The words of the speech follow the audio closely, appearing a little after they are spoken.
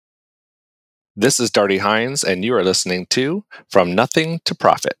This is Darty Hines, and you are listening to From Nothing to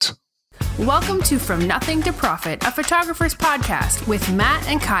Profit. Welcome to From Nothing to Profit, a photographer's podcast with Matt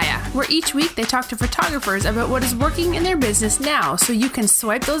and Kaya, where each week they talk to photographers about what is working in their business now so you can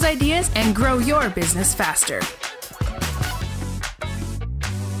swipe those ideas and grow your business faster.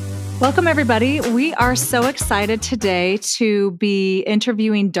 Welcome, everybody. We are so excited today to be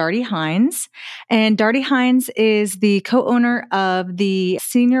interviewing Darty Hines. And Darty Hines is the co-owner of the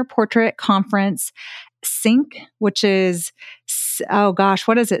Senior Portrait Conference, SYNC, which is,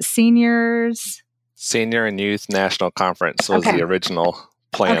 what is it? Senior and Youth National Conference was the original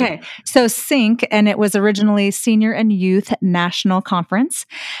plan. Okay, so SYNC, and it was originally Senior and Youth National Conference.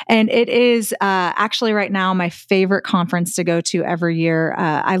 And it is actually right now my favorite conference to go to every year.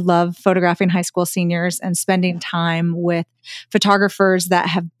 I love photographing high school seniors and spending time with photographers that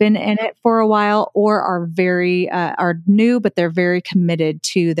have been in it for a while or are new, but they're very committed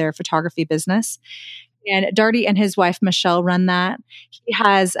to their photography business. And Darty and his wife, Michelle, run that. He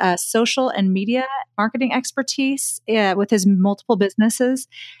has social and media marketing expertise with his multiple businesses,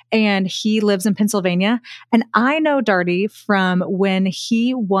 and he lives in Pennsylvania. And I know Darty from when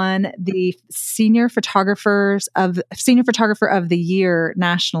he won the Senior Photographer of the Year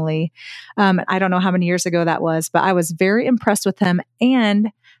nationally. I don't know how many years ago that was, but I was very impressed with him.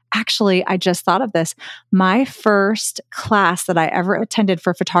 And actually, I just thought of this. My first class that I ever attended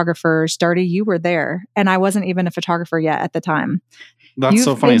for photographers, Darty, you were there, and I wasn't even a photographer yet at the time. That's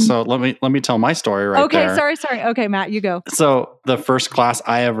so funny. So let me tell my story right there. Okay, sorry. Okay, Matt, you go. So the first class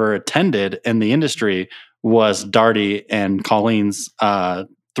I ever attended in the industry was Darty and Colleen's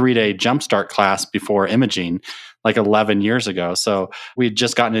 3-day jumpstart class before imaging, like 11 years ago. So we had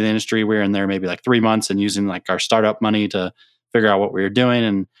just gotten into the industry. We were in there maybe like 3 months and using like our startup money to figure out what we were doing.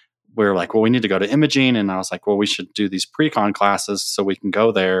 And we were like, well, we need to go to imaging. And I was like, well, we should do these pre-con classes so we can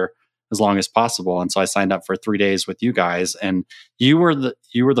go there as long as possible. And so I signed up for 3 days with you guys. And you were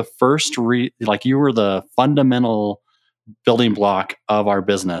the first, you were the fundamental building block of our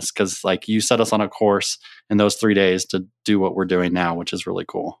business. Cause like you set us on a course in those 3 days to do what we're doing now, which is really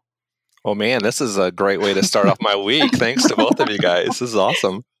cool. Well, man, this is a great way to start off my week. Thanks to both of you guys. This is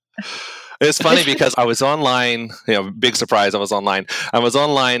awesome. It's funny because I was online, big surprise, I was online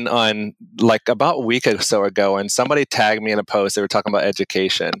on like about a week or so ago, and somebody tagged me in a post. They were talking about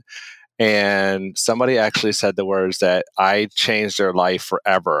education. And somebody actually said the words that I changed their life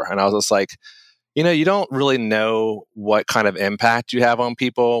forever. And I was just like, you don't really know what kind of impact you have on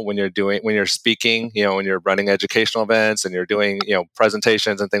people when you're speaking, when you're running educational events and you're doing,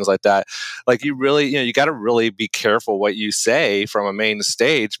 presentations and things like that. Like you really, you got to really be careful what you say from a main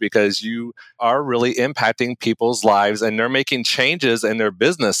stage because you are really impacting people's lives and they're making changes in their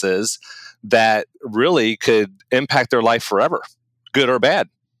businesses that really could impact their life forever, good or bad.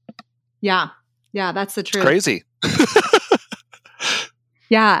 Yeah, that's the truth. It's crazy.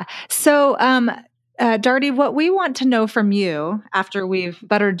 Yeah. So, Darty, what we want to know from you after we've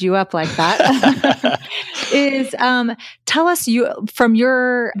buttered you up like that is tell us from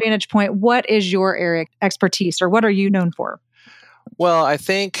your vantage point, what is your area expertise or what are you known for? Well, I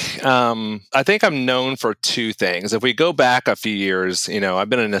think I'm known for two things. If we go back a few years, I've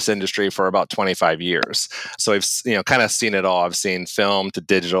been in this industry for about 25 years. So I've, kind of seen it all. I've seen film to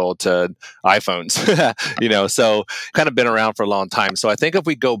digital to iPhones, so kind of been around for a long time. So I think if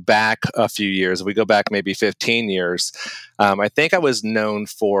we go back a few years, if we go back maybe 15 years, I think I was known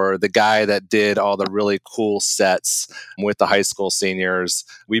for the guy that did all the really cool sets with the high school seniors.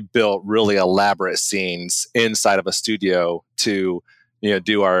 We built really elaborate scenes inside of a studio to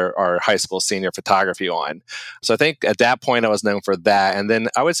do our high school senior photography on. So I think at that point I was known for that. And then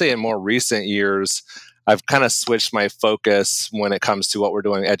I would say in more recent years, I've kind of switched my focus when it comes to what we're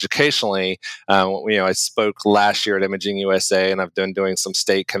doing educationally. I spoke last year at Imaging USA, and I've been doing some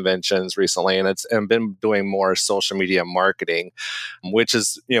state conventions recently, and been doing more social media marketing, which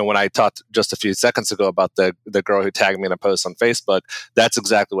is, when I talked just a few seconds ago about the girl who tagged me in a post on Facebook, that's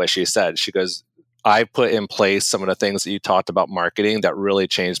exactly what she said. She goes, I put in place some of the things that you talked about marketing that really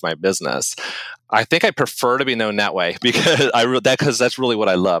changed my business. I think I prefer to be known that way because that's really what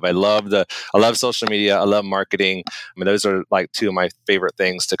I love. I love social media. I love marketing. I mean, those are like two of my favorite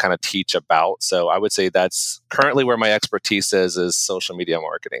things to kind of teach about. So I would say that's currently where my expertise is social media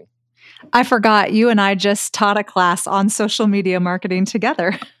marketing. I forgot you and I just taught a class on social media marketing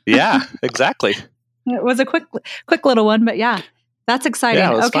together. Yeah, exactly. It was a quick little one, but yeah, that's exciting.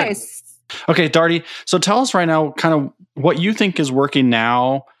 Yeah, okay. Fun. Okay, Darty. So tell us right now kind of what you think is working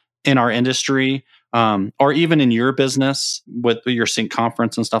now in our industry, or even in your business with your SYNC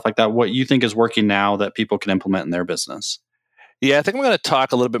conference and stuff like that, what you think is working now that people can implement in their business. Yeah, I think I'm going to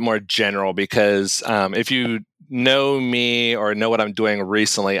talk a little bit more general because if you know me or know what I'm doing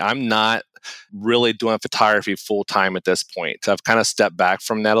recently, I'm not really doing photography full time at this point. I've kind of stepped back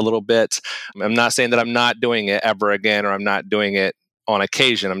from that a little bit. I'm not saying that I'm not doing it ever again or I'm not doing it on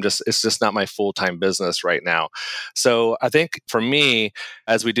occasion. It's just not my full time business right now. So I think for me,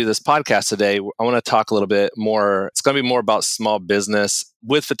 as we do this podcast today, I want to talk a little bit more. It's going to be more about small business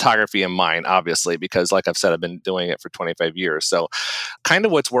with photography in mind, obviously, because like I've said, I've been doing it for 25 years. So kind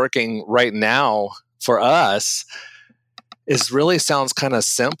of what's working right now for us is really sounds kind of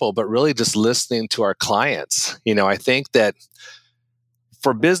simple, but really just listening to our clients. I think that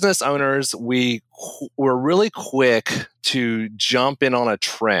for business owners, we're really quick to jump in on a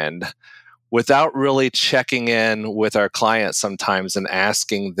trend without really checking in with our clients sometimes and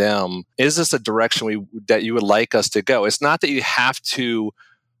asking them, is this a direction that you would like us to go? It's not that you have to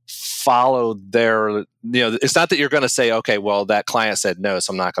follow it's not that you're going to say, okay, well, that client said no,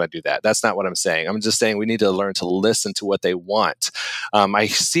 so I'm not going to do that. That's not what I'm saying. I'm just saying we need to learn to listen to what they want. I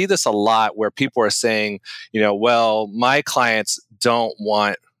see this a lot where people are saying, well, my clients don't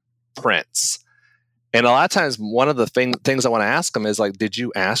want prints. And a lot of times, one of the things I want to ask them is like, did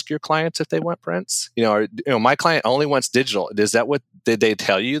you ask your clients if they want prints? My client only wants digital. Is that did they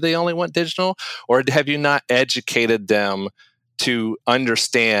tell you they only want digital? Or have you not educated them to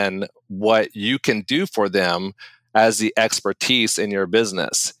understand what you can do for them as the expertise in your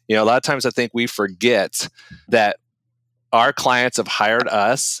business? A lot of times I think we forget that our clients have hired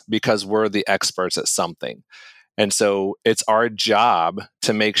us because we're the experts at something. And so it's our job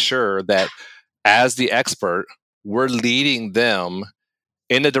to make sure that as the expert, we're leading them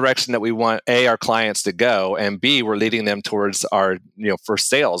in the direction that we want our clients to go, and B, we're leading them towards our, for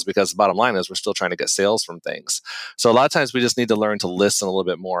sales, because the bottom line is we're still trying to get sales from things. So a lot of times we just need to learn to listen a little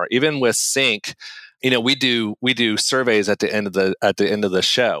bit more. Even with Sync, we do surveys at the end of the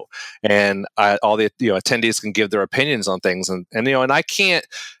show, and all the attendees can give their opinions on things, and I can't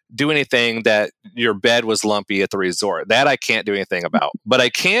do anything that your bed was lumpy at the resort. That I can't do anything about. But I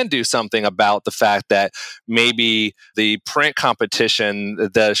can do something about the fact that maybe the print competition,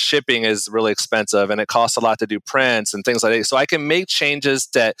 the shipping is really expensive and it costs a lot to do prints and things like that. So I can make changes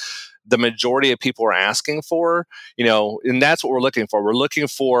that the majority of people are asking for, and that's what we're looking for. We're looking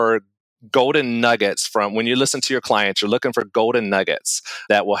for golden nuggets from when you listen to your clients. You're looking for golden nuggets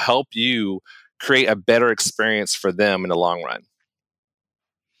that will help you create a better experience for them in the long run.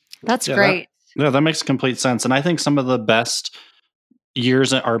 That's great. That makes complete sense. And I think some of the best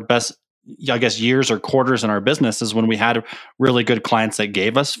years or quarters in our business is when we had really good clients that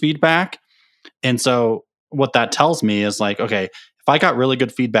gave us feedback. And so what that tells me is like, okay, if I got really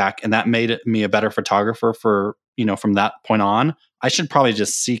good feedback and that made me a better photographer for, from that point on, I should probably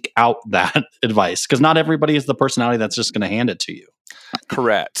just seek out that advice, because not everybody is the personality that's just going to hand it to you.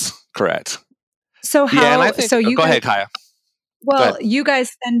 Correct. So how, and I think, go ahead, Kaya. Well, you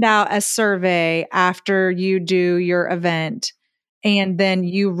guys send out a survey after you do your event, and then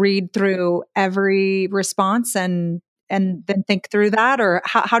you read through every response and then think through that, or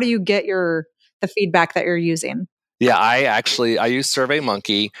how do you get the feedback that you're using? Yeah, I use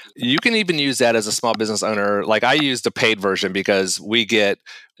SurveyMonkey. You can even use that as a small business owner. Like I use the paid version because we get,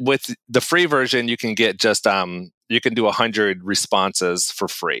 with the free version, you can get just you can do 100 responses for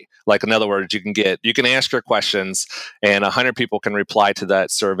free. Like in other words, you can ask your questions and 100 people can reply to that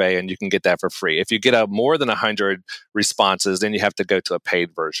survey and you can get that for free. If you get more than 100 responses, then you have to go to a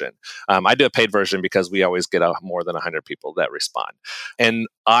paid version. I do a paid version because we always get more than 100 people that respond. And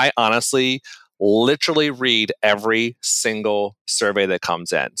I honestly literally read every single survey that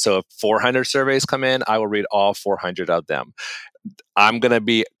comes in. So if 400 surveys come in, I will read all 400 of them. I'm going to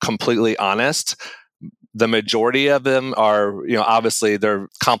be completely honest. The majority of them are, obviously they're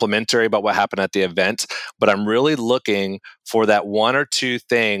complimentary about what happened at the event, but I'm really looking for that one or two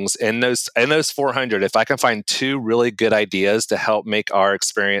things in those 400. If I can find two really good ideas to help make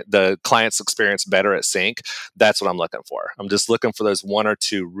the client's experience better at Sync, that's what I'm looking for. I'm just looking for those one or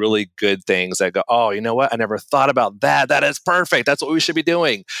two really good things that go, oh, you know what? I never thought about that. That is perfect. That's what we should be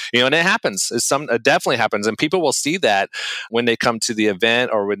doing. And it happens. It definitely happens. And people will see that when they come to the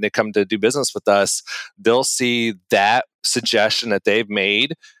event or when they come to do business with us. They'll see that suggestion that they've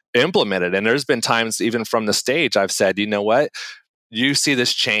made implemented. And there's been times even from the stage I've said, you know what? You see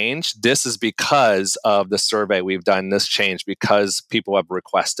this change. This is because of the survey we've done. This change because people have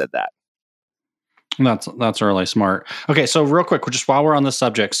requested that. That's really smart. Okay, so real quick, just while we're on the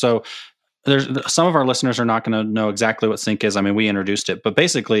subject, so there's some of our listeners are not going to know exactly what Sync is. I mean, we introduced it, but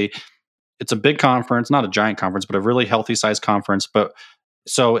basically, it's a big conference, not a giant conference, but a really healthy sized conference. But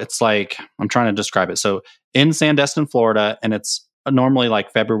so it's like, I'm trying to describe it. So in Sandestin, Florida, and it's normally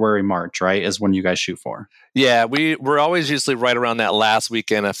like February, March, right? Is when you guys shoot for. Yeah, we're always usually right around that last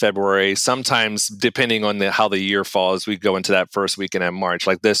weekend of February. Sometimes, depending on how the year falls, we go into that first weekend in March.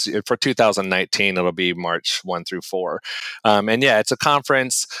 Like this for 2019, it'll be March 1 through 4. And yeah, it's a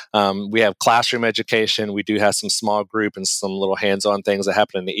conference. We have classroom education. We do have some small group and some little hands-on things that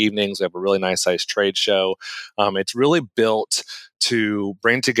happen in the evenings. We have a really nice sized trade show. It's really built to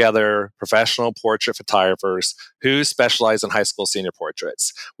bring together professional portrait photographers who specialize in high school senior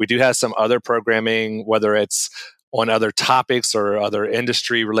portraits. We do have some other programming, whether it's on other topics or other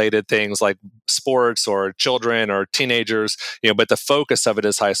industry related things like sports or children or teenagers, but the focus of it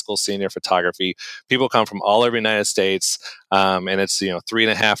is high school senior photography. People come from all over the United States, and it's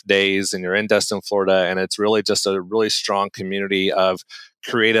 3.5 days, and you're in Destin, Florida, and it's really just a really strong community of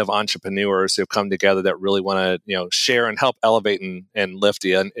creative entrepreneurs who have come together that really want to share and help elevate and lift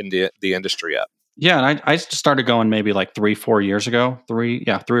the industry up. Yeah, and I started going maybe like 3-4 years ago. 3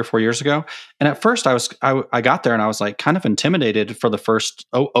 or 4 years ago. And at first I got there and I was like kind of intimidated for the first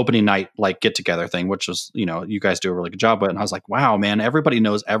opening night like get together thing, which was, you guys do a really good job with it. And I was like, wow, man, everybody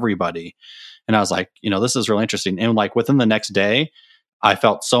knows everybody. And I was like, this is really interesting. And like within the next day, I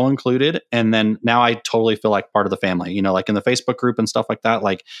felt so included. And then now I totally feel like part of the family, like in the Facebook group and stuff like that.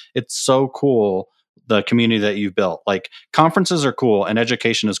 Like it's so cool, the community that you've built. Like conferences are cool and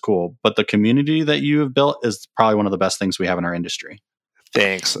education is cool, but the community that you have built is probably one of the best things we have in our industry.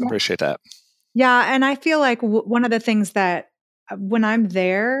 Thanks. I appreciate that. Yeah. And I feel like one of the things that when I'm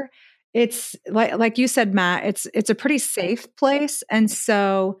there, it's like you said, Matt, it's a pretty safe place. And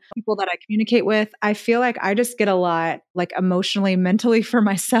so people that I communicate with, I feel like I just get a lot like emotionally, mentally for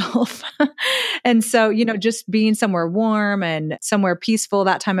myself. And so, just being somewhere warm and somewhere peaceful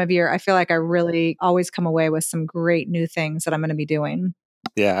that time of year, I feel like I really always come away with some great new things that I'm going to be doing.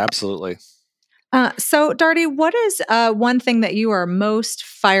 Yeah, absolutely. So Darty, what is one thing that you are most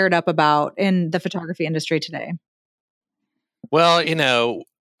fired up about in the photography industry today? Well,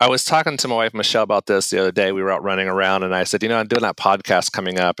 I was talking to my wife, Michelle, about this the other day. We were out running around and I said, I'm doing that podcast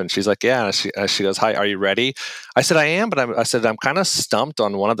coming up. And she's like, yeah. And she goes, hi, are you ready? I said, I am. But I said, I'm kind of stumped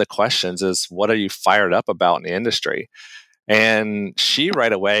on one of the questions is, what are you fired up about in the industry? And she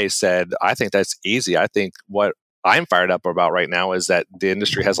right away said, I think that's easy. I think what I'm fired up about right now is that the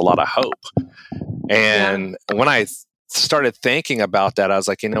industry has a lot of hope. And when I started thinking about that, I was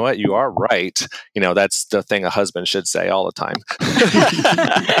like, you know what, you are right. That's the thing a husband should say all the time.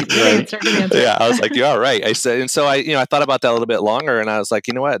 Yeah, I was like, you are right. I said, and so I thought about that a little bit longer, and I was like,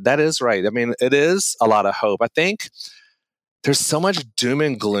 you know what, that is right. I mean, it is a lot of hope. I think there's so much doom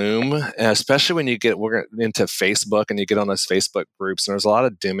and gloom, especially when we're into Facebook and you get on those Facebook groups, and there's a lot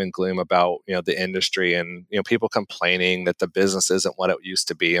of doom and gloom about, the industry and, people complaining that the business isn't what it used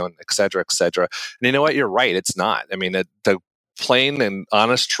to be, and et cetera, et cetera. And you know what? You're right. It's not. I mean, the plain and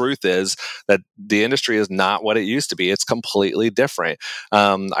honest truth is that the industry is not what it used to be. It's completely different.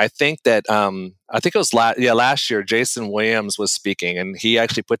 I think it was last year, Jason Williams was speaking, and he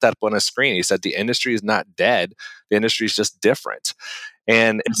actually put that up on a screen. He said, the industry is not dead. The industry is just different.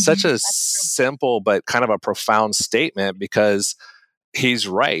 And it's such a simple, but kind of a profound statement because he's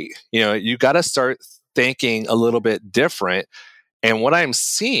right. You got to start thinking a little bit different. And what I'm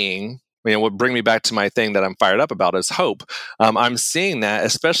seeing, what bring me back to my thing that I'm fired up about is hope. I'm seeing that,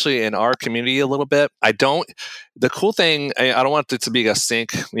 especially in our community a little bit. The cool thing, I don't want it to be a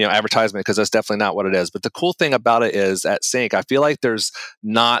Sync, advertisement, because that's definitely not what it is. But the cool thing about it is at Sync, I feel like there's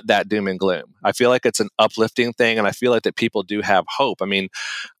not that doom and gloom. I feel like it's an uplifting thing, and I feel like that people do have hope. I mean,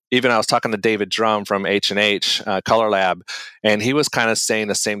 even I was talking to David Drum from H&H Color Lab, and he was kind of saying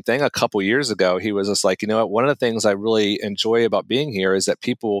the same thing a couple years ago. He was just like, one of the things I really enjoy about being here is that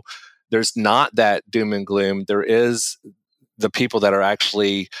there's not that doom and gloom. There is the people that are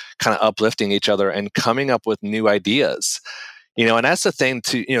actually kind of uplifting each other and coming up with new ideas. And that's the thing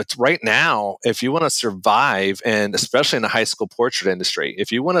too, it's right now, if you want to survive, and especially in the high school portrait industry,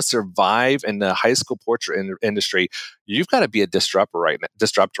 if you want to survive in the high school portrait industry, you've got to be a disruptor right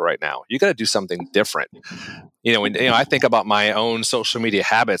now. You got to do something different. I think about my own social media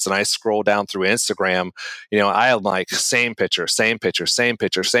habits, and I scroll down through Instagram, I am like, same picture, same picture, same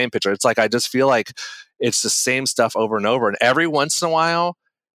picture, same picture. It's like, I just feel like it's the same stuff over and over. And every once in a while,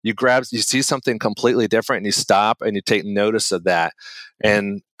 you see something completely different, and you stop and you take notice of that.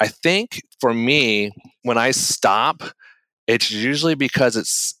 And I think for me, when I stop, it's usually because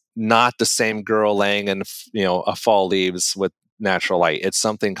it's not the same girl laying in, a fall leaves with natural light. It's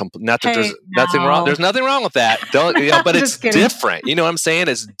something not that Hey, there's nothing wrong. There's nothing wrong with that. Don't, but it's Just kidding. different. You know what I'm saying?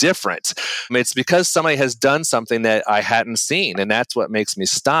 It's different. I mean, it's because somebody has done something that I hadn't seen, and that's what makes me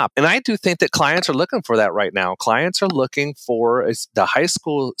stop. And I do think that clients are looking for that right now. Clients are looking for the high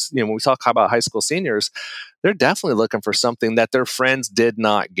school. When we talk about high school seniors, they're definitely looking for something that their friends did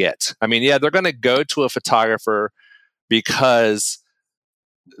not get. I mean, yeah, they're going to go to a photographer because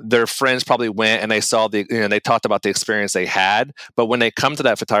their friends probably went and they saw they talked about the experience they had. But when they come to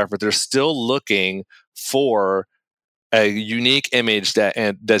that photographer, they're still looking for a unique image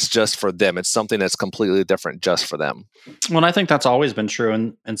that's just for them. It's something that's completely different just for them. Well, I think that's always been true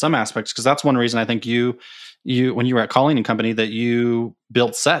in some aspects, because that's one reason I think you when you were at Colleen and Company that you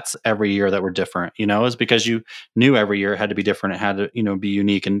built sets every year that were different, is because you knew every year it had to be different. It had to, be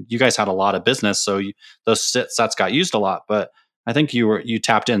unique. And you guys had a lot of business, so those sets got used a lot. But I think you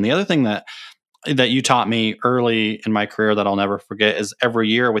tapped in. The other thing that you taught me early in my career that I'll never forget is every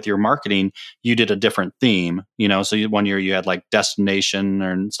year with your marketing, you did a different theme, So one year you had like destination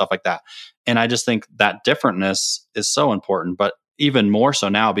and stuff like that. And I just think that differentness is so important, but even more so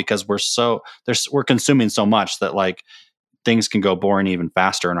now because we're consuming so much that like things can go boring even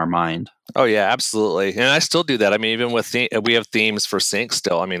faster in our mind. Oh yeah, absolutely. And I still do that. I mean, even with we have themes for Sync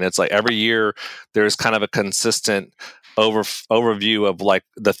still. I mean, it's like every year there's kind of a consistent overview of like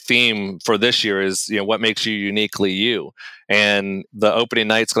the theme for this year is, what makes you uniquely you. And the opening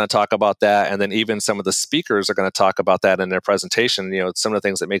night's going to talk about that. And then even some of the speakers are going to talk about that in their presentation, some of the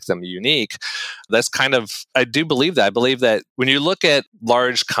things that make them unique. That's I do believe that. I believe that when you look at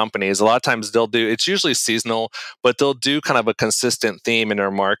large companies, a lot of times it's usually seasonal, but they'll do kind of a consistent theme in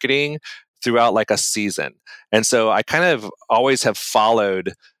their marketing throughout like a season. And so I kind of always have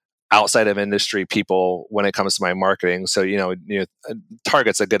followed outside of industry people when it comes to my marketing. So,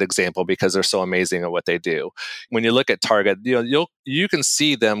 Target's a good example because they're so amazing at what they do. When you look at Target, you can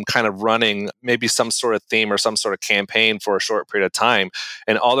see them kind of running maybe some sort of theme or some sort of campaign for a short period of time.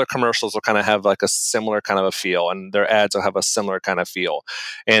 And all their commercials will kind of have like a similar kind of a feel, and their ads will have a similar kind of feel.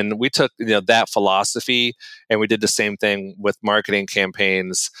 And we took, that philosophy and we did the same thing with marketing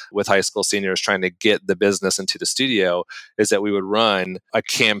campaigns with high school seniors trying to get the business into the studio, is that we would run a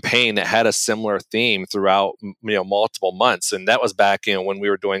campaign that had a similar theme throughout multiple months. And that was back when we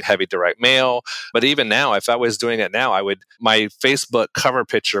were doing heavy direct mail. But even now, if I was doing it now, my Facebook cover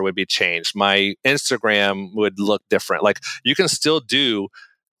picture would be changed. My Instagram would look different. Like you can still do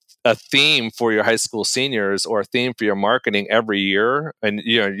a theme for your high school seniors or a theme for your marketing every year. And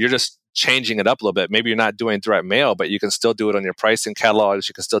you're just changing it up a little bit. Maybe you're not doing direct mail, but you can still do it on your pricing catalogs.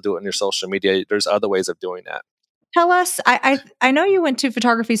 You can still do it on your social media. There's other ways of doing that. Tell us, I know you went to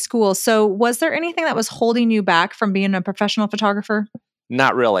photography school. So was there anything that was holding you back from being a professional photographer?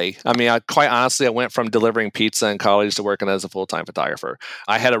 Not really. I mean, quite honestly, I went from delivering pizza in college to working as a full-time photographer.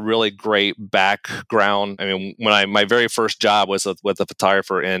 I had a really great background. I mean, my very first job was with a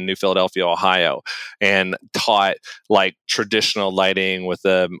photographer in New Philadelphia, Ohio, and taught like traditional lighting with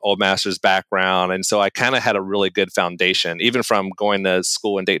the old master's background. And so I kind of had a really good foundation, even from going to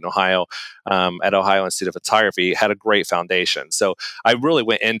school in Dayton, Ohio, at Ohio Institute of Photography, had a great foundation. So I really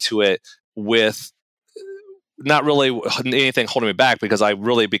went into it with not really anything holding me back because I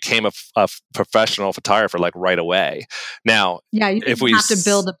really became a professional photographer like right away. Now, yeah, you didn't have to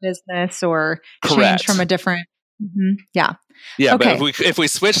build a business or correct. Change from a different. Mm-hmm. Yeah. Yeah, okay. But if we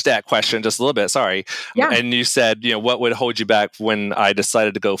switch that question just a little bit, sorry. Yeah. And you said, what would hold you back when I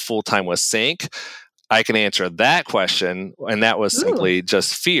decided to go full time with Sync? I can answer that question, and that was simply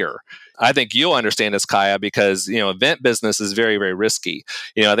just fear. I think you'll understand this, Kaya, because event business is very, very risky.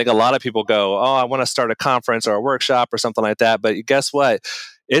 I think a lot of people go, "Oh, I want to start a conference or a workshop or something like that," but guess what?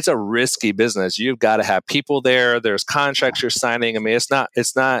 It's a risky business. You've got to have people there. There's contracts you're signing. I mean, it's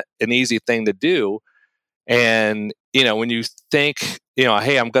not an easy thing to do. And when you think,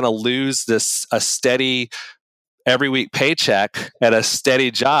 hey, I'm going to lose a steady every week paycheck at a steady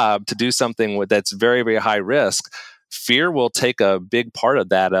job to do something that's very, very high risk, fear will take a big part of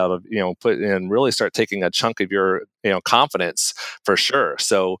that out of, and really start taking a chunk of your, confidence for sure.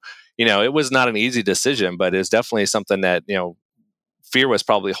 So, it was not an easy decision, but it's definitely something that, fear was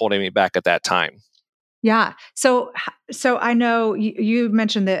probably holding me back at that time. Yeah. So I know you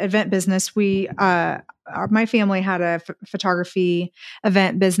mentioned the event business. My family had a photography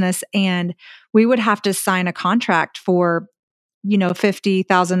event business, and we would have to sign a contract for,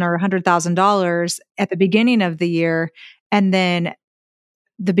 $50,000 or $100,000 at the beginning of the year. And then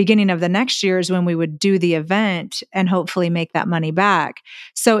the beginning of the next year is when we would do the event and hopefully make that money back.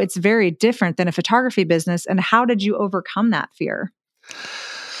 So it's very different than a photography business. And how did you overcome that fear?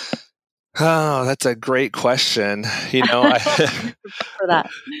 Oh, that's a great question. For that.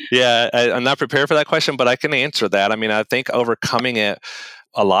 Yeah, I'm not prepared for that question, but I can answer that. I mean, I think overcoming it,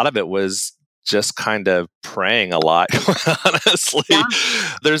 a lot of it was just kind of praying a lot, honestly. Yeah.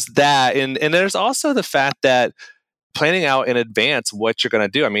 There's that. And there's also the fact that planning out in advance what you're going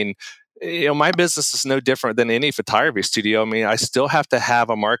to do. I mean, my business is no different than any photography studio. I mean, I still have to have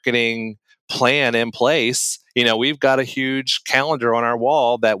a marketing plan in place. We've got a huge calendar on our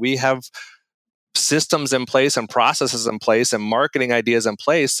wall that we have systems in place and processes in place and marketing ideas in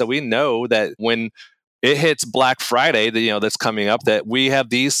place. So we know that when it hits Black Friday, that's coming up, that we have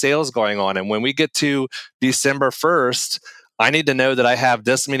these sales going on. And when we get to December 1st, I need to know that I have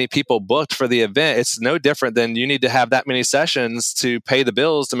this many people booked for the event. It's no different than you need to have that many sessions to pay the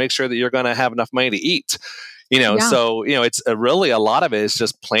bills to make sure that you're going to have enough money to eat. So it's really a lot of it is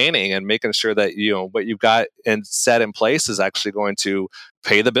just planning and making sure that what you've got and set in place is actually going to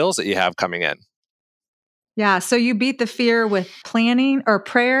pay the bills that you have coming in. Yeah. So you beat the fear with planning or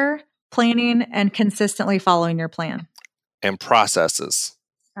prayer, planning, and consistently following your plan. And processes.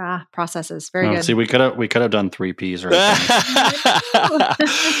 Processes. Very good. See, we could have done 3 Ps right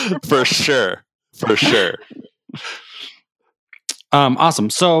For sure. Awesome.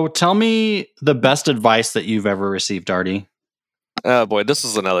 So tell me the best advice that you've ever received, Darty. Oh boy, this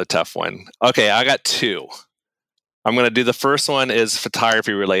is another tough one. Okay, I got 2. I'm going to do the first one is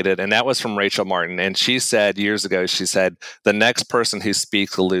photography related, and that was from Rachel Martin. And she said years ago, the next person who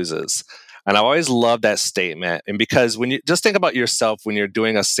speaks loses. And I always love that statement. And because when you just think about yourself, when you're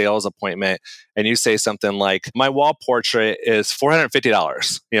doing a sales appointment and you say something like, my wall portrait is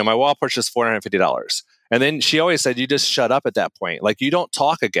 $450. My wall portrait is $450. And then she always said, you just shut up at that point. Like, you don't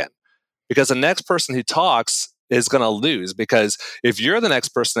talk again, because the next person who talks is going to lose. Because if you're the next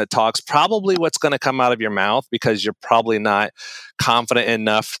person that talks, probably what's going to come out of your mouth, because you're probably not confident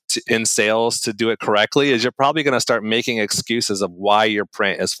enough in sales to do it correctly, is you're probably going to start making excuses of why your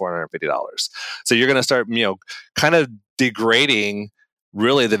print is $450. So you're going to start, kind of degrading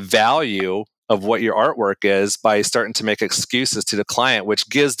really the value of what your artwork is by starting to make excuses to the client, which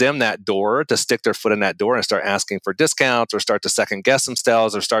gives them that door to stick their foot in that door and start asking for discounts, or start to second guess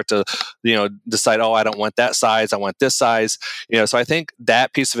themselves, or start to, decide, oh, I don't want that size, I want this size. So I think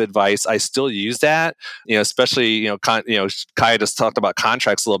that piece of advice, I still use that, especially, Kaya just talked about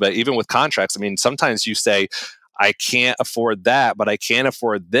contracts a little bit. Even with contracts, I mean, sometimes you say, I can't afford that, but I can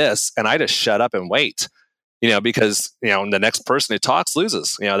afford this. And I just shut up and wait. Because, the next person who talks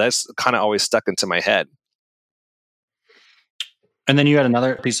loses. That's kind of always stuck into my head. And then you had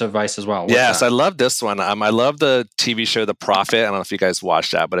another piece of advice as well. Yes, that? I love this one. I love the TV show The Prophet. I don't know if you guys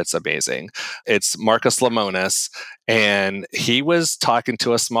watched that, but it's amazing. It's Marcus Lemonis, and he was talking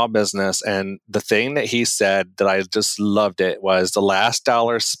to a small business, and the thing that he said that I just loved it was, the last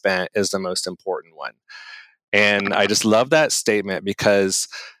dollar spent is the most important one. And I just love that statement, because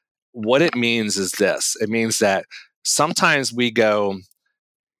what it means is this. It means that sometimes we go,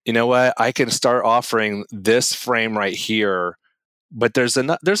 you know what, I can start offering this frame right here, but there's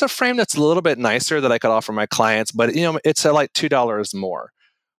a frame that's a little bit nicer that I could offer my clients, but it's at like $2 more.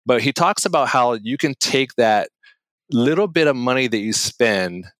 But he talks about how you can take that little bit of money that you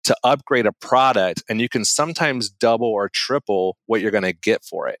spend to upgrade a product, and you can sometimes double or triple what you're going to get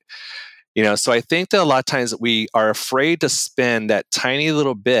for it. So I think that a lot of times we are afraid to spend that tiny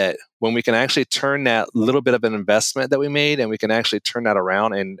little bit when we can actually turn that little bit of an investment that we made, and we can actually turn that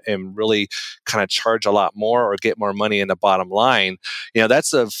around and really kind of charge a lot more or get more money in the bottom line.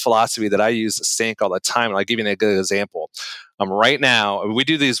 That's a philosophy that I use at Sync all the time. And I'll give you a good example. Right now, we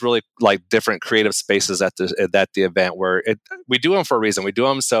do these really different creative spaces at the event, where we do them for a reason. We do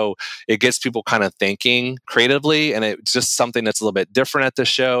them so it gets people kind of thinking creatively, and it's just something that's a little bit different at the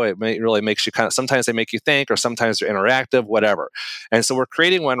show. It really makes you sometimes they make you think, or sometimes they're interactive, whatever. And so we're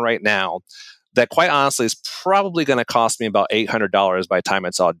creating one right now that, quite honestly, is probably going to cost me about $800 by the time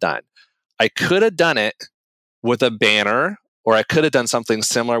it's all done. I could have done it with a banner, or I could have done something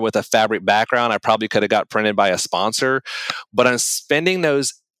similar with a fabric background. I probably could have got printed by a sponsor, but I'm spending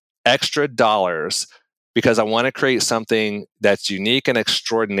those extra dollars because I want to create something that's unique and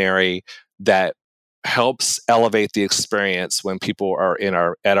extraordinary that helps elevate the experience when people are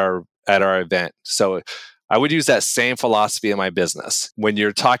at our event. So I would use that same philosophy in my business. When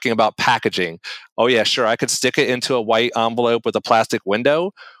you're talking about packaging, oh yeah, sure, I could stick it into a white envelope with a plastic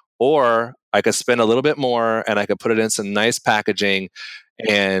window, or I could spend a little bit more and I could put it in some nice packaging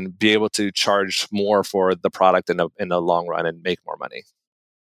and be able to charge more for the product in the long run and make more money.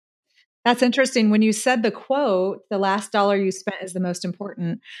 That's interesting. When you said the quote, the last dollar you spent is the most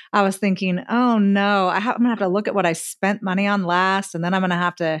important, I was thinking, oh no, I'm going to have to look at what I spent money on last. And then I'm going to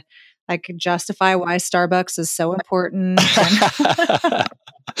have to I could justify why Starbucks is so important. And so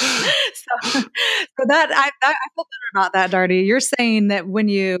that I feel better about that, Darty. You're saying that when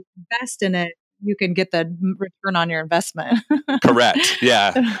you invest in it, you can get the return on your investment. Correct.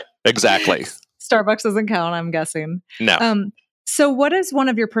 Yeah, exactly. Starbucks doesn't count, I'm guessing. No. So what is one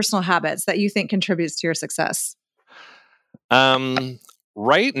of your personal habits that you think contributes to your success?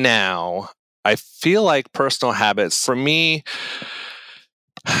 Right now, I feel like personal habits for me,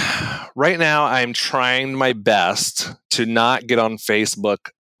 right now, I'm trying my best to not get on Facebook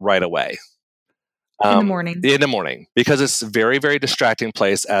right away. In the morning. In the morning, because it's a very, very distracting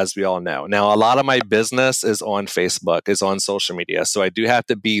place, as we all know. Now, a lot of my business is on Facebook, is on social media, so I do have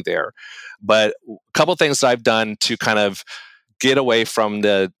to be there. But a couple things that I've done to kind of get away from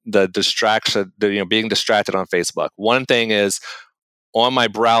the distraction, being distracted on Facebook. One thing is on my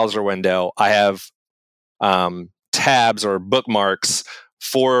browser window, I have tabs or bookmarks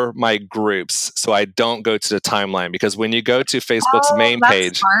for my groups, so I don't go to the timeline, because when you go to Facebook's main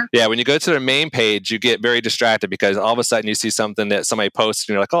page, smart. when you go to their main page, you get very distracted because all of a sudden you see something that somebody posted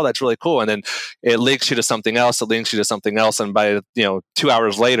and you're like, oh, that's really cool. And then it links you to something else. It links you to something else. And by, 2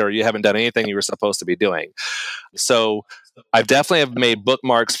 hours later, you haven't done anything you were supposed to be doing. So I definitely have made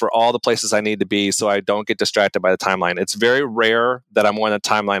bookmarks for all the places I need to be so I don't get distracted by the timeline. It's very rare that I'm on a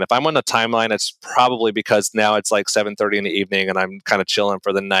timeline. If I'm on a timeline, it's probably because now it's like 7:30 in the evening and I'm kind of chilling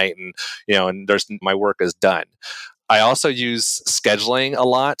for the night, and and my work is done. I also use scheduling a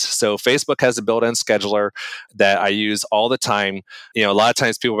lot. So Facebook has a built-in scheduler that I use all the time. A lot of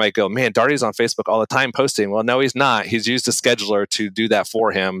times people might go, man, Darty's on Facebook all the time posting. Well, no, he's not. He's used a scheduler to do that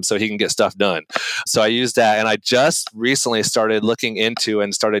for him so he can get stuff done. So I use that. And I just recently started looking into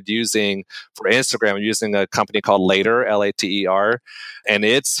and started using for Instagram, I'm using a company called Later, Later. And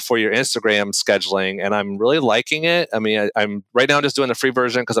it's for your Instagram scheduling. And I'm really liking it. I mean, I'm right now just doing the free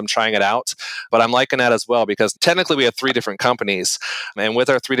version because I'm trying it out. But I'm liking that as well because technically we have 3 different companies. And with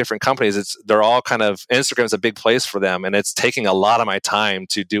our 3 different companies, they're all kind of, Instagram's a big place for them. And it's taking a lot of my time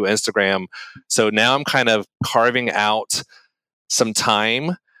to do Instagram. So now I'm kind of carving out some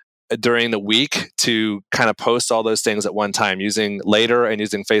time during the week to kind of post all those things at one time, using Later and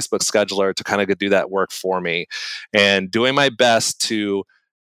using Facebook Scheduler to kind of do that work for me, and doing my best to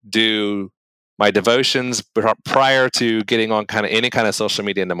do my devotions prior to getting on kind of any kind of social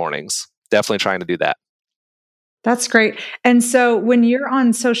media in the mornings. Definitely trying to do that. That's great. And so when you're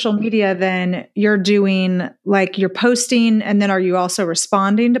on social media, then you're doing you're posting, and then are you also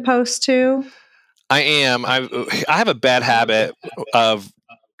responding to posts too? I am. I have a bad habit of,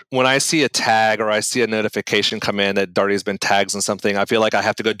 when I see a tag or I see a notification come in that Darty's been tagged in something, I feel like I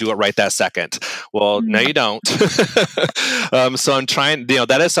have to go do it right that second. Well, no, you don't. So I'm trying,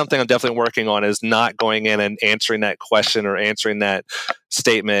 that is something I'm definitely working on, is not going in and answering that question or answering that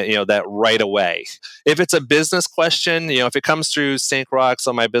statement, that right away. If it's a business question, if it comes through Sync Rocks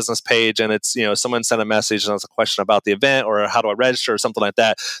on my business page and it's, someone sent a message and it's a question about the event or how do I register or something like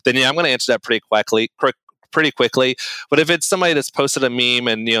that, then I'm going to answer that pretty quickly. But if it's somebody that's posted a meme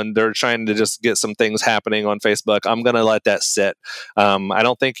and they're trying to just get some things happening on Facebook, I'm going to let that sit. I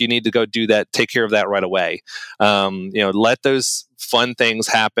don't think you need to go do that, take care of that right away. Let those fun things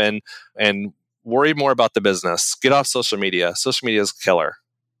happen and worry more about the business. Get off social media. Social media is killer.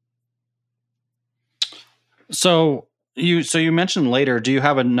 So you mentioned Later. Do you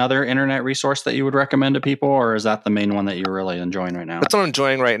have another internet resource that you would recommend to people, or is that the main one that you're really enjoying right now? That's what I'm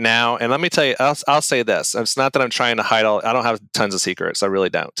enjoying right now. And let me tell you, I'll say this. It's not that I'm trying to hide I don't have tons of secrets. I really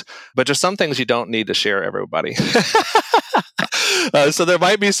don't. But there's some things you don't need to share everybody. So there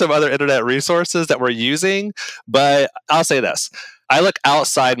might be some other internet resources that we're using, but I'll say this. I look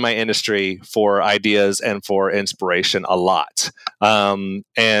outside my industry for ideas and for inspiration a lot.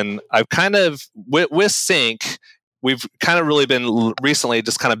 And I've kind of, with Sync, we've kind of really been recently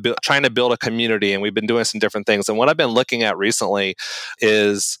just kind of trying to build a community, and we've been doing some different things. And what I've been looking at recently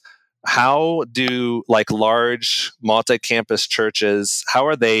is how do large multi-campus churches, how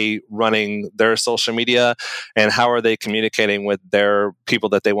are they running their social media, and how are they communicating with their people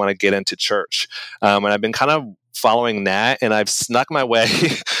that they want to get into church? And I've been kind of following that, and I've snuck my way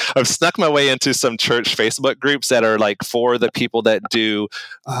into some church Facebook groups that are for the people that do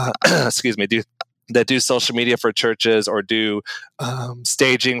that do social media for churches or do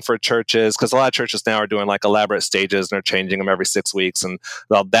staging for churches, because a lot of churches now are doing elaborate stages and they're changing them every 6 weeks, and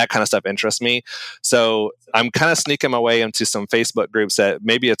that kind of stuff interests me. So I'm kind of sneaking my way into some Facebook groups that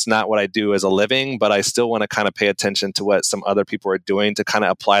maybe it's not what I do as a living, but I still want to kind of pay attention to what some other people are doing to kind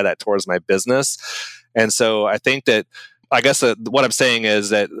of apply that towards my business. And so I think that, I guess what I'm saying is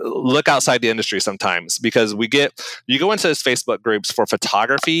that look outside the industry sometimes, because you go into those Facebook groups for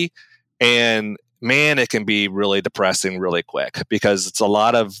photography, And man, it can be really depressing really quick because it's a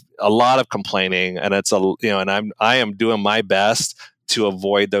lot of complaining, and and I am doing my best to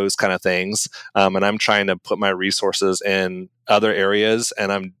avoid those kind of things. And I'm trying to put my resources in other areas,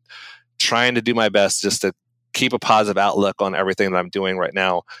 and I'm trying to do my best just to keep a positive outlook on everything that I'm doing right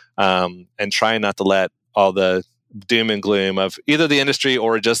now, and trying not to let all the doom and gloom of either the industry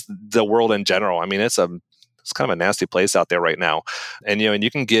or just the world in general. I mean, it's kind of a nasty place out there right now. And you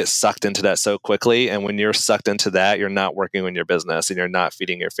can get sucked into that so quickly. And when you're sucked into that, you're not working on your business and you're not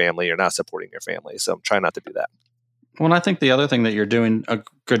feeding your family, you're not supporting your family. So I'm trying not to do that. Well, and I think the other thing that you're doing a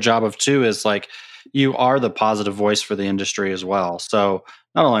good job of too is like you are the positive voice for the industry as well. So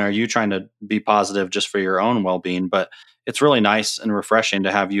not only are you trying to be positive just for your own well-being, but it's really nice and refreshing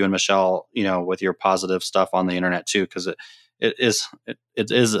to have you and Michelle, with your positive stuff on the internet too, because it is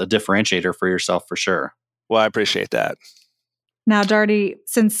a differentiator for yourself for sure. Well, I appreciate that. Now, Darty,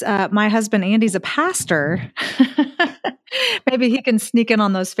 since my husband Andy's a pastor, maybe he can sneak in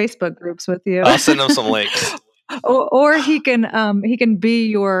on those Facebook groups with you. I'll send him some links. Or he can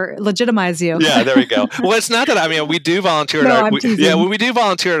legitimize you. Yeah, there we go. Well, it's not that we do volunteer. We do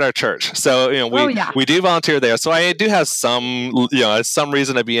volunteer at our church. So we do volunteer there. So I do have some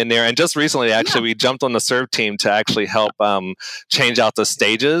reason to be in there. And just recently, actually, we jumped on the serve team to actually help change out the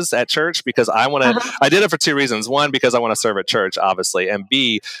stages at church because I want to. I did it for two reasons. One, because I want to serve at church, obviously, and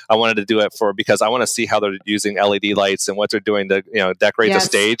B, I wanted to do it because I want to see how they're using LED lights and what they're doing to decorate the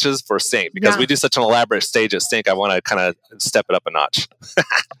stages for Sync because we do such an elaborate stage at Sync. I want to kind of step it up a notch.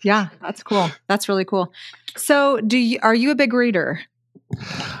 Yeah, that's cool. That's really cool. So are you a big reader?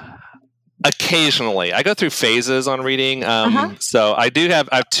 Occasionally. I go through phases on reading. So I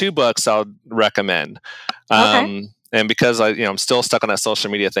have two books I'll recommend. Okay. And because I'm still stuck on that social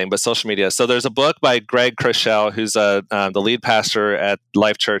media thing, but social media. So there's a book by Greg Krischel, who's the lead pastor at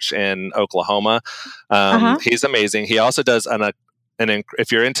Life Church in Oklahoma. He's amazing. He also does and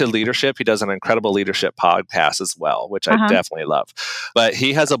if you're into leadership, he does an incredible leadership podcast as well, which I definitely love. But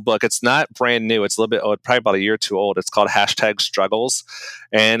he has a book. It's not brand new. It's a little bit old, probably about a year or two old. It's called #Struggles.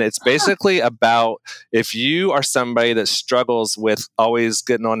 And it's basically about if you are somebody that struggles with always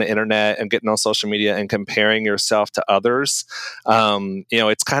getting on the internet and getting on social media and comparing yourself to others,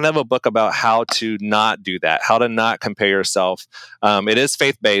 it's kind of a book about how to not do that, how to not compare yourself. It is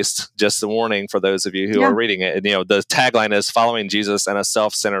faith-based, just a warning for those of you who are reading it. And, the tagline is following Jesus in a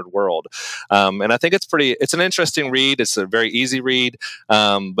self-centered world. And I think it's an interesting read. It's a very easy read.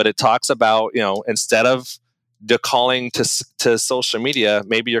 But it talks about, instead of calling to social media,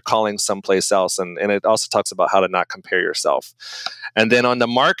 maybe you're calling someplace else. And it also talks about how to not compare yourself. And then on the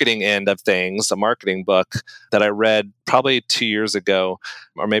marketing end of things, a marketing book that I read probably 2 years ago,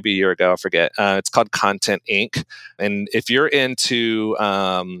 or maybe a year ago, I forget. It's called Content Inc. And if you're into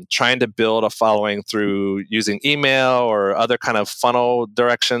trying to build a following through using email or other kind of funnel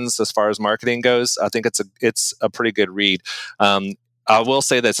directions as far as marketing goes, I think it's a pretty good read. I will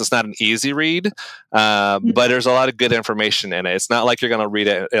say this, it's not an easy read, but there's a lot of good information in it. It's not like you're going to read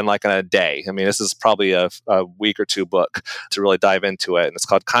it in a day. I mean, this is probably a week or two book to really dive into it. And it's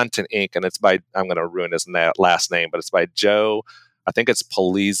called Content Inc. And it's by, I'm going to ruin his last name, but it's by Joe, I think it's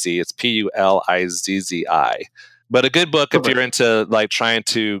Pulizzi. It's Pulizzi. But a good book if you're into trying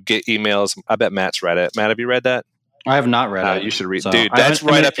to get emails. I bet Matt's read it. Matt, have you read that? I have not read it. You should read. So Dude, that's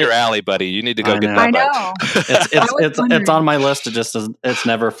right up your alley, buddy. You need to go get that. I know. It's on my list. It's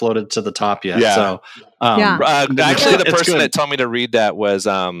never floated to the top yet. Yeah. So, actually, the person that told me to read that was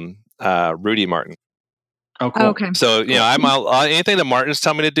Rudy Martin. Oh, cool. Okay. So, I'm anything that Martin's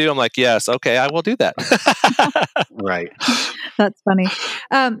telling me to do, I'm like, yes, okay, I will do that. Right. That's funny.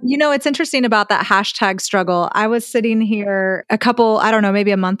 It's interesting about that #struggle. I was sitting here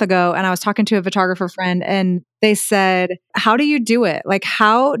maybe a month ago, and I was talking to a photographer friend, and they said, how do you do it? Like,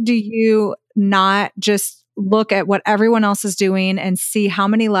 how do you not just look at what everyone else is doing and see how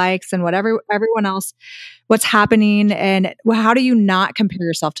many likes and whatever everyone else, what's happening, and how do you not compare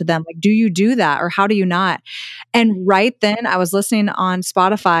yourself to them? Like, do you do that, or how do you not? And right then I was listening on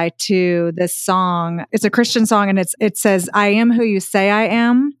Spotify to this song. It's a Christian song, and it says, I am who you say I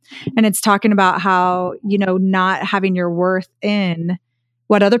am. And it's talking about how, not having your worth in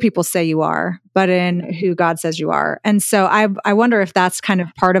what other people say you are, but in who God says you are. And so I wonder if that's kind of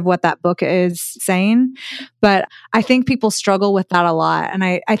part of what that book is saying. But I think people struggle with that a lot. And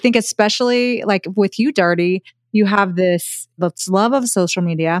I think especially like with you, Darty, you have this love of social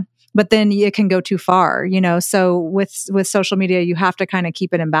media. but then it can go too far, so with social media, you have to kind of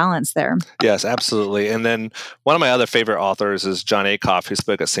keep it in balance there. Yes, absolutely. And then one of my other favorite authors is John Acuff, who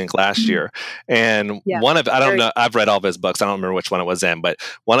spoke at Sync last year. And I don't know, I've read all of his books. I don't remember which one it was in, but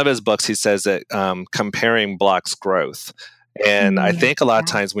one of his books, he says that comparing blocks growth. And I think a lot of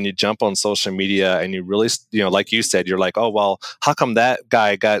times when you jump on social media and you really, like you said, you're like, oh, well, how come that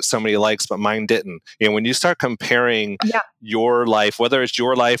guy got so many likes, but mine didn't? When you start comparing your life, whether it's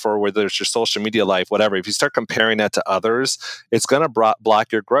your life or whether it's your social media life, whatever, if you start comparing that to others, it's going to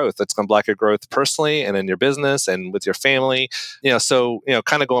block your growth. It's going to block your growth personally and in your business and with your family. So,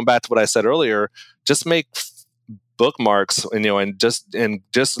 kind of going back to what I said earlier, just make bookmarks, and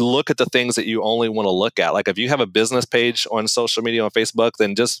just look at the things that you only want to look at. Like if you have a business page on social media on Facebook,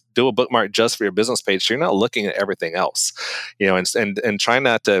 then just do a bookmark just for your business page. So you're not looking at everything else, and try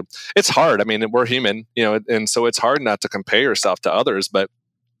not to. It's hard. I mean, we're human, and so it's hard not to compare yourself to others. But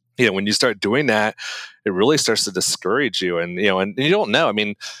when you start doing that, it really starts to discourage you, and you don't know. I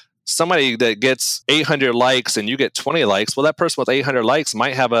mean, somebody that gets 800 likes and you get 20 likes, well, that person with 800 likes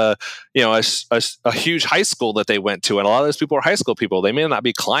might have a huge high school that they went to. And a lot of those people are high school people. They may not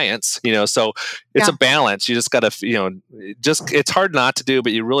be clients, so it's a balance. You just got to, it's hard not to do,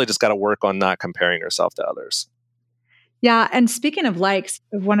 but you really just got to work on not comparing yourself to others. Yeah. And speaking of likes,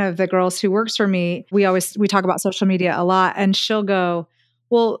 one of the girls who works for me, we talk about social media a lot, and she'll go,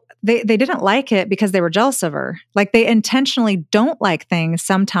 well, they didn't like it because they were jealous of her. Like they intentionally don't like things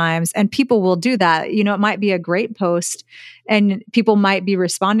sometimes, and people will do that. It might be a great post and people might be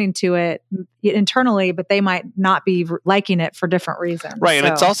responding to it internally, but they might not be liking it for different reasons. Right. And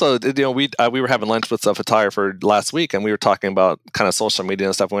it's also, we were having lunch with a photographer last week, and we were talking about kind of social media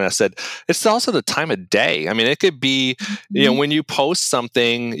and stuff. When I said, it's also the time of day. I mean, it could be, when you post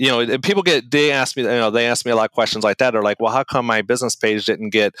something, people they ask me a lot of questions like that. They're like, well, how come my business page didn't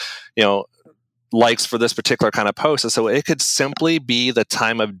get, likes for this particular kind of post? And so it could simply be the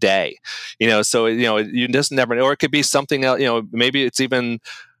time of day, so, you just never know. Or it could be something else, maybe it's even,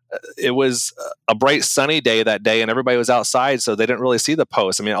 it was a bright sunny day that day and everybody was outside, so they didn't really see the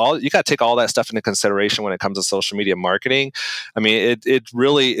post. I mean, you got to take all that stuff into consideration when it comes to social media marketing. I mean,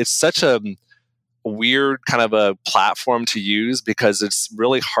 it's such a weird kind of a platform to use because it's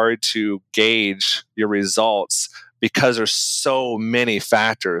really hard to gauge your results because there's so many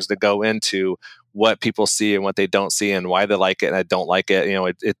factors that go into what people see and what they don't see and why they like it and don't like it.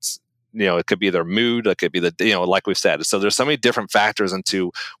 It could be their mood, it could be like we've said. So there's so many different factors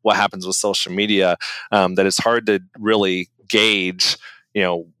into what happens with social media that it's hard to really gauge,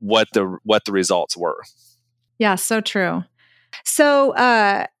 what the results were. Yeah, so true.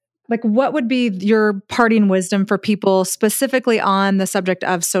 So, what would be your parting wisdom for people specifically on the subject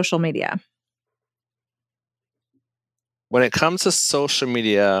of social media? When it comes to social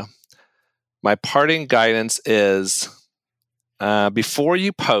media, my parting guidance is before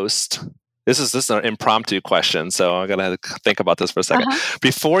you post, this is an impromptu question, so I'm going to think about this for a second.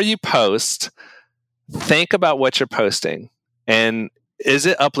 Before you post, think about what you're posting. And is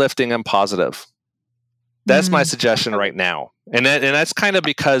it uplifting and positive? That's my suggestion right now. And that's kind of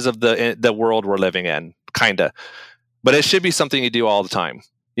because of the world we're living in, kind of. But it should be something you do all the time.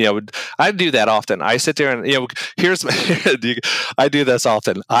 I do that often. I sit there and, I do this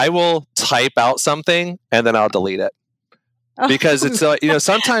often. I will type out something and then I'll delete it. Because it's,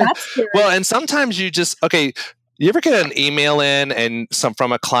 sometimes, and sometimes you just, you ever get an email in and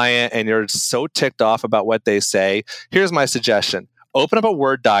from a client and you're so ticked off about what they say? Here's my suggestion. Open up a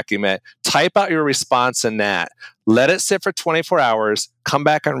Word document, type out your response in that, let it sit for 24 hours, come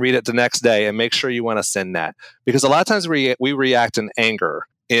back and read it the next day and make sure you want to send that. Because a lot of times we react in anger.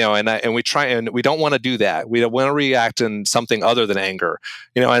 And we try, and we don't want to do that. We don't want to react in something other than anger.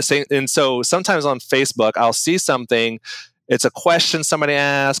 And so sometimes on Facebook, I'll see something, it's a question somebody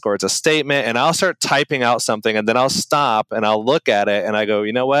asked, or it's a statement, and I'll start typing out something, and then I'll stop and I'll look at it and I go,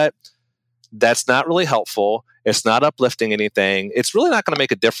 you know what? That's not really helpful. It's not uplifting anything. It's really not going to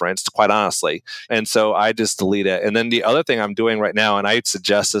make a difference, quite honestly. And so I just delete it. And then the other thing I'm doing right now, and I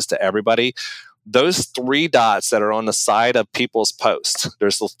suggest this to everybody, those 3 dots that are on the side of people's posts,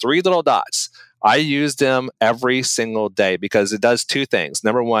 there's those 3 little dots. I use them every single day because it does 2 things.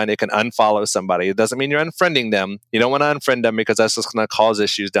 Number one, it can unfollow somebody. It doesn't mean you're unfriending them. You don't want to unfriend them because that's just going to cause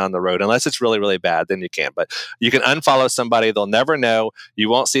issues down the road. Unless it's really, really bad, then you can't. But you can unfollow somebody. They'll never know. You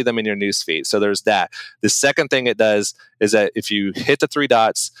won't see them in your newsfeed. So there's that. The second thing it does is that if you hit the 3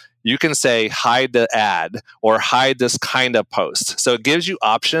 dots, you can say hide the ad or hide this kind of post. So it gives you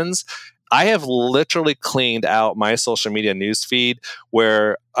options. I have literally cleaned out my social media newsfeed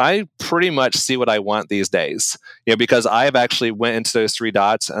where I pretty much see what I want these days. Because I have actually went into those 3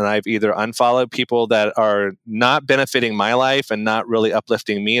 dots and I've either unfollowed people that are not benefiting my life and not really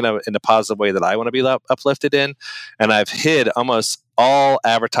uplifting me in a positive way that I want to be uplifted in. And I've hid almost all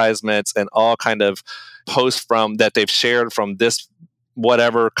advertisements and all kind of posts from that they've shared from this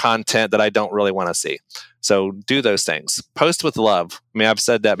whatever content that I don't really want to see. So do those things. Post with love. I mean, I've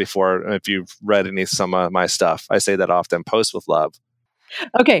said that before. If you've read some of my stuff, I say that often. Post with love.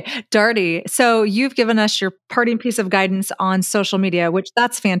 Okay, Darty. So you've given us your parting piece of guidance on social media, which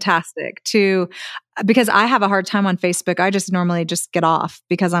that's fantastic because I have a hard time on Facebook. I just normally just get off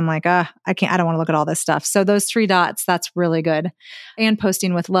because I'm like, I don't want to look at all this stuff. So those 3 dots, that's really good. And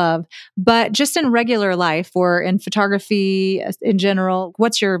posting with love. But just in regular life or in photography in general,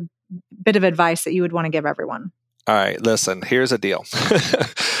 what's your bit of advice that you would want to give everyone? All right, listen, here's a deal.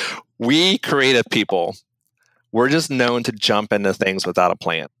 We creative people, we're just known to jump into things without a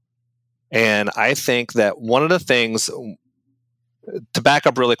plan. And I think that one of the things, to back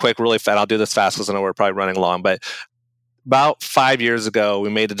up really quick, really fast, I'll do this fast because I know we're probably running long, but about 5 years ago, we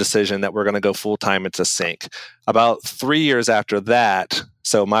made a decision that we're going to go full-time into sync. About 3 years after that,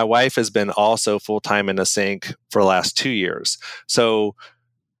 so my wife has been also full-time into sync for the last 2 years. So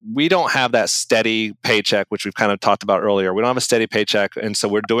we don't have that steady paycheck, which we've kind of talked about earlier. We don't have a steady paycheck, and so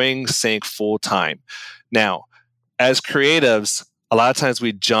we're doing sync full-time. Now, as creatives, a lot of times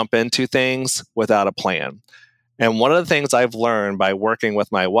we jump into things without a plan. And one of the things I've learned by working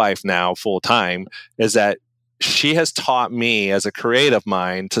with my wife now full-time is that she has taught me as a creative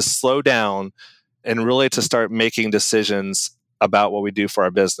mind to slow down and really to start making decisions about what we do for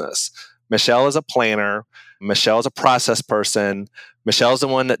our business. Michelle is a planner. Michelle is a process person. Michelle's the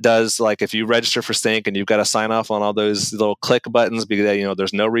one that does, like, if you register for Sync and you've got to sign off on all those little click buttons because,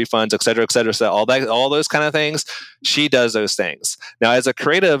 there's no refunds, et cetera, et cetera. So all those kind of things, she does those things. Now, as a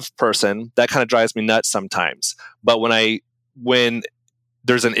creative person, that kind of drives me nuts sometimes. But when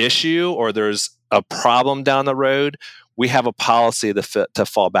there's an issue or there's a problem down the road, we have a policy to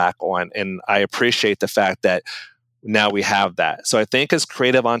fall back on. And I appreciate the fact that now we have that. So I think as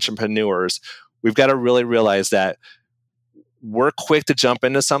creative entrepreneurs, we've got to really realize that we're quick to jump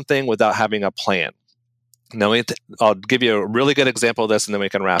into something without having a plan. Now, I'll give you a really good example of this and then we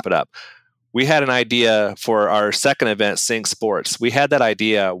can wrap it up. We had an idea for our second event, Sync Sports. We had that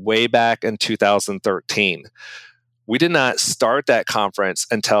idea way back in 2013. We did not start that conference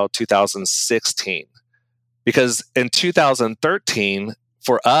until 2016 because in 2013,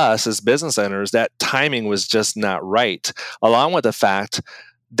 for us as business owners, that timing was just not right, along with the fact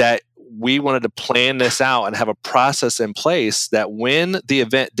that we wanted to plan this out and have a process in place that when the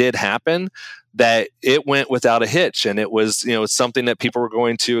event did happen, that it went without a hitch. And it was, something that people were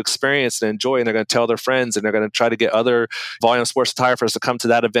going to experience and enjoy, and they're going to tell their friends, and they're going to try to get other volume sports photographers to come to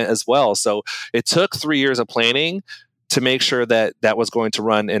that event as well. So it took 3 years of planning to make sure that that was going to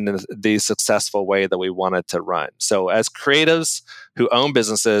run in the successful way that we wanted to run. So as creatives who own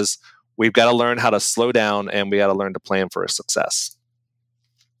businesses, we've got to learn how to slow down and we got to learn to plan for a success.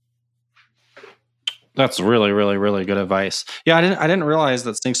 That's really, really, really good advice. Yeah, I didn't realize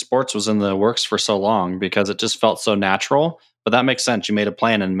that Sync Sports was in the works for so long because it just felt so natural. But that makes sense. You made a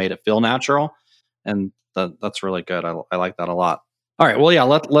plan and made it feel natural, and that's really good. I like that a lot. All right, well, yeah,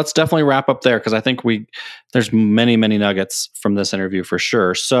 let's definitely wrap up there because I think there's many, many nuggets from this interview for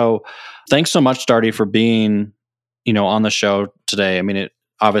sure. So, thanks so much, Darty, for being on the show today. I mean, it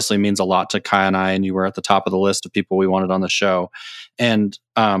obviously means a lot to Kaya and I, and you were at the top of the list of people we wanted on the show. And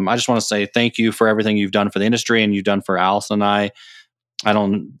I just want to say thank you for everything you've done for the industry and you've done for Allison and I. I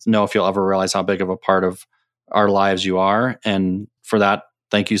don't know if you'll ever realize how big of a part of our lives you are. And for that,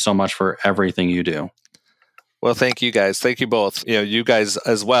 thank you so much for everything you do. Well, thank you guys. Thank you both. You guys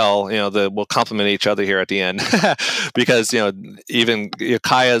as well, we'll compliment each other here at the end because, even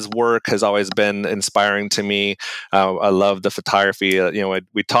Kaya's work has always been inspiring to me. I love the photography.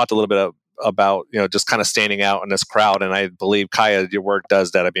 We talked a little bit about, just kind of standing out in this crowd. And I believe, Kaya, your work does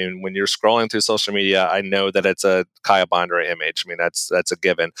that. I mean, when you're scrolling through social media, I know that it's a Kaya Bondra image. I mean, that's a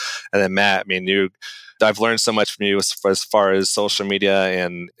given. And then Matt, I mean, I've learned so much from you as far as social media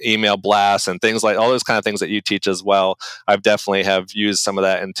and email blasts and things like all those kind of things that you teach as well. I've definitely have used some of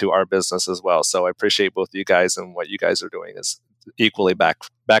that into our business as well. So I appreciate both you guys and what you guys are doing is equally back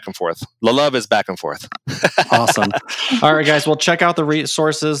and forth. The love is back and forth. Awesome. All right, guys. Well, check out the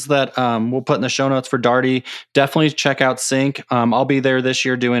resources that we'll put in the show notes for Darty. Definitely check out Sync. I'll be there this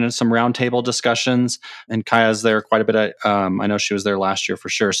year doing some roundtable discussions, and Kaya's there quite a bit. I know she was there last year for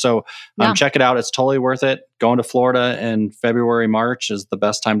sure. So check it out. It's totally worth it. Going to Florida in February, March is the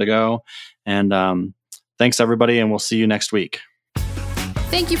best time to go. And thanks, everybody, and we'll see you next week.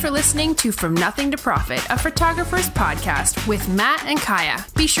 Thank you for listening to From Nothing to Profit, a photographer's podcast with Matt and Kaya.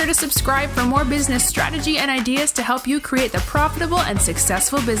 Be sure to subscribe for more business strategy and ideas to help you create the profitable and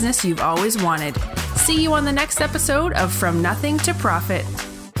successful business you've always wanted. See you on the next episode of From Nothing to Profit.